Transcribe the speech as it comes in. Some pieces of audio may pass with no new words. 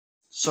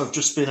So I've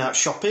just been out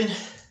shopping,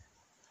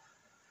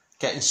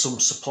 getting some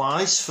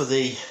supplies for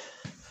the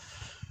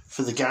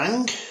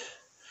gang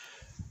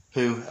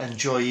who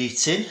enjoy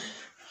eating,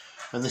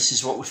 and this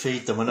is what we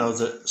feed them. I know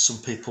that some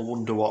people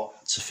wonder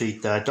what to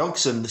feed their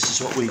dogs, and this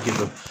is what we give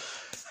them.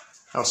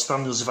 Our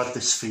Spaniels have had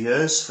this for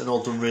years and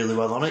all done really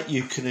well on it.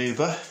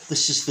 Eukanuba.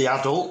 This is the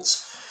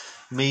adult,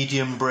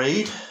 medium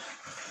breed,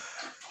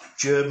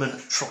 German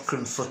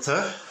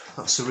Trockenfutter.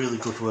 That's a really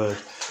good word.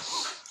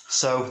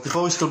 So they've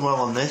always done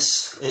well on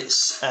this.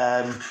 It's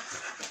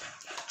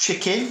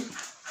chicken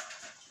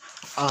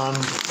and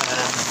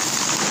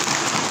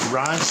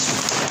rice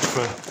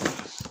for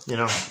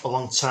a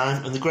long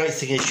time. And the great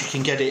thing is you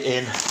can get it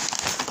in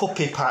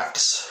puppy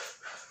packs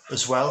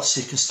as well.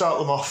 So you can start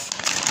them off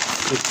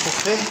with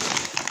puppy,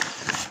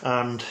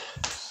 and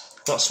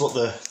that's what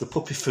the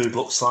puppy food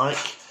looks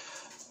like.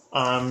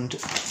 And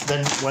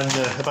then when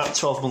they're about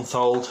 12 months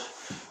old,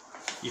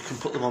 you can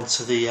put them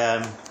onto the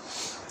adult,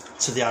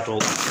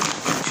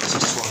 which is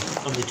this one,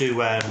 and they do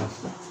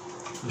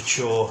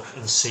mature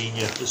and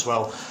senior as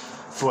well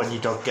for when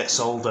your dog gets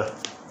older.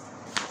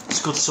 It's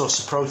a good source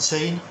of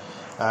protein,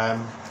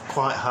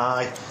 quite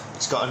high.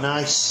 It's got a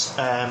nice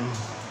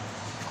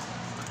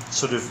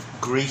sort of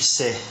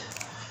greasy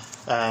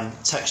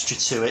texture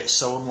to it,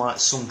 so unlike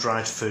some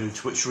dried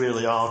foods which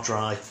really are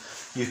dry,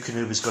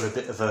 Eukanuba's got a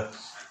bit of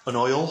an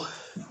oil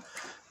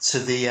to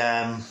the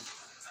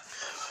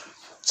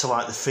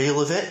like the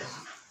feel of it.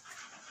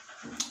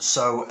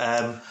 So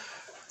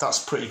that's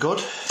pretty good.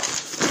 The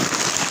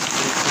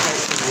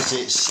great thing is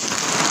it's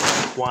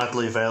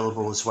widely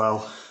available as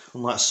well,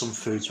 unlike some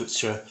foods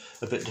which are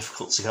a bit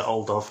difficult to get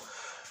hold of.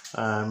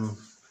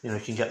 You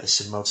can get this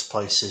in most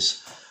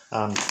places,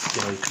 and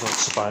you can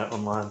also buy it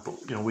online,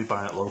 but we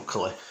buy it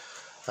locally.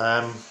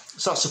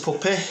 So that's a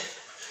puppy,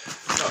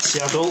 that's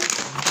the adult.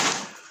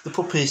 The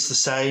puppy is the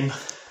same,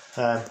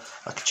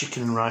 like a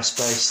chicken and rice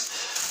base,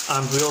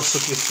 and we also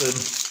give them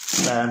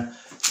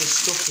this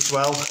stuff as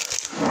well,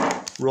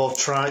 raw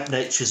tripe,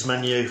 Nature's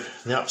Menu.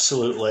 They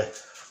absolutely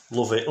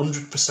love it.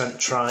 100%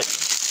 tripe.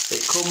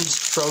 It comes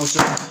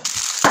frozen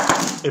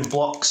in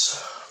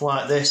blocks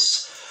like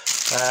this.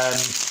 I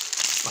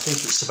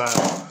think it's about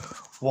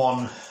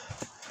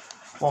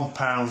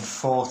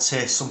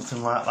 £1.40,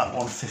 something like that,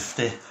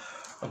 £1.50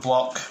 a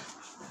block.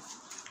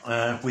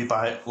 We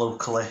buy it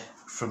locally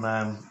from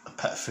a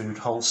pet food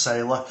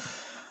wholesaler.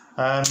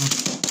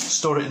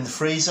 Store it in the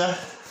freezer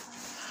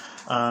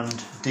and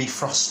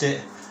defrost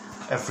it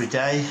every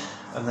day,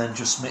 and then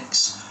just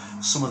mix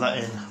some of that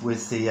in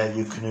with the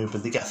Eukanuba.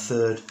 They get a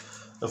third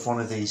of one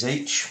of these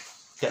each,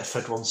 get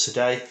fed once a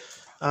day,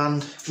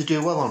 and they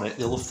do well on it.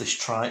 They love this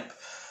tripe.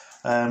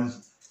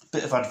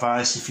 Bit of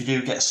advice: if you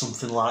do get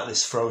something like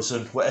this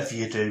frozen, whatever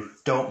you do,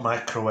 don't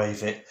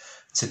microwave it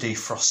to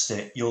defrost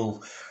it.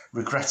 You'll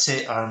regret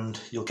it and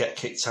you'll get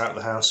kicked out of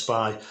the house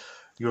by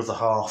your other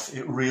half.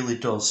 It really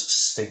does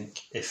stink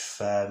if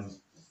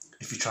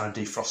you try and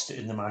defrost it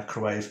in the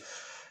microwave.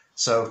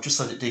 So just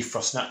let it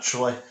defrost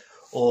naturally,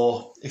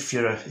 or if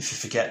you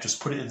forget, just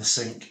put it in the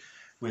sink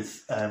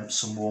with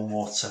some warm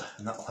water,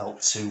 and that'll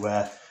help to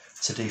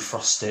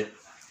defrost it.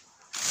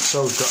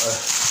 So we've got a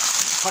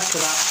pack of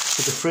that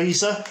for the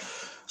freezer,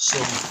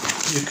 some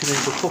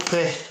Eukanuba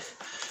puppy,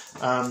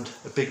 and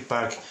a big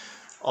bag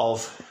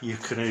of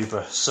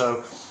Eukanuba.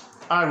 So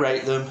I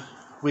rate them.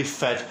 We've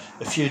fed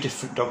a few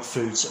different dog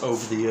foods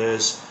over the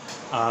years,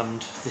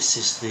 and this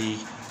is the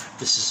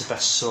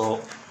best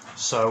sort.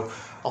 So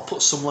I'll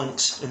put some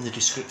links in the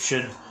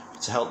description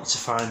to help you to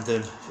find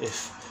them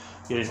if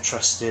you're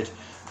interested.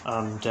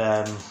 And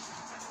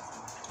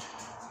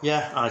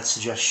I'd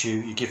suggest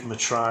you give them a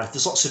try.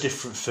 There's lots of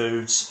different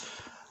foods,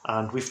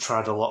 and we've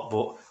tried a lot,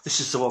 but this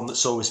is the one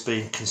that's always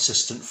been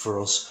consistent for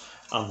us,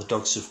 and the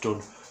dogs have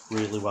done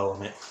really well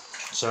on it.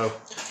 So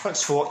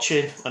thanks for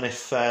watching, and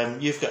if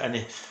you've got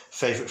any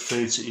favourite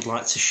foods that you'd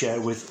like to share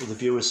with other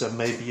viewers, then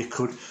maybe you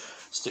could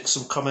stick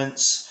some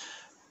comments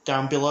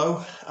down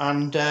below,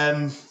 and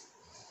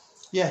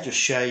just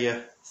share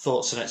your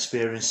thoughts and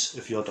experience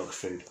of your dog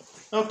food.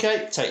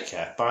 Okay, take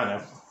care. Bye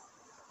now.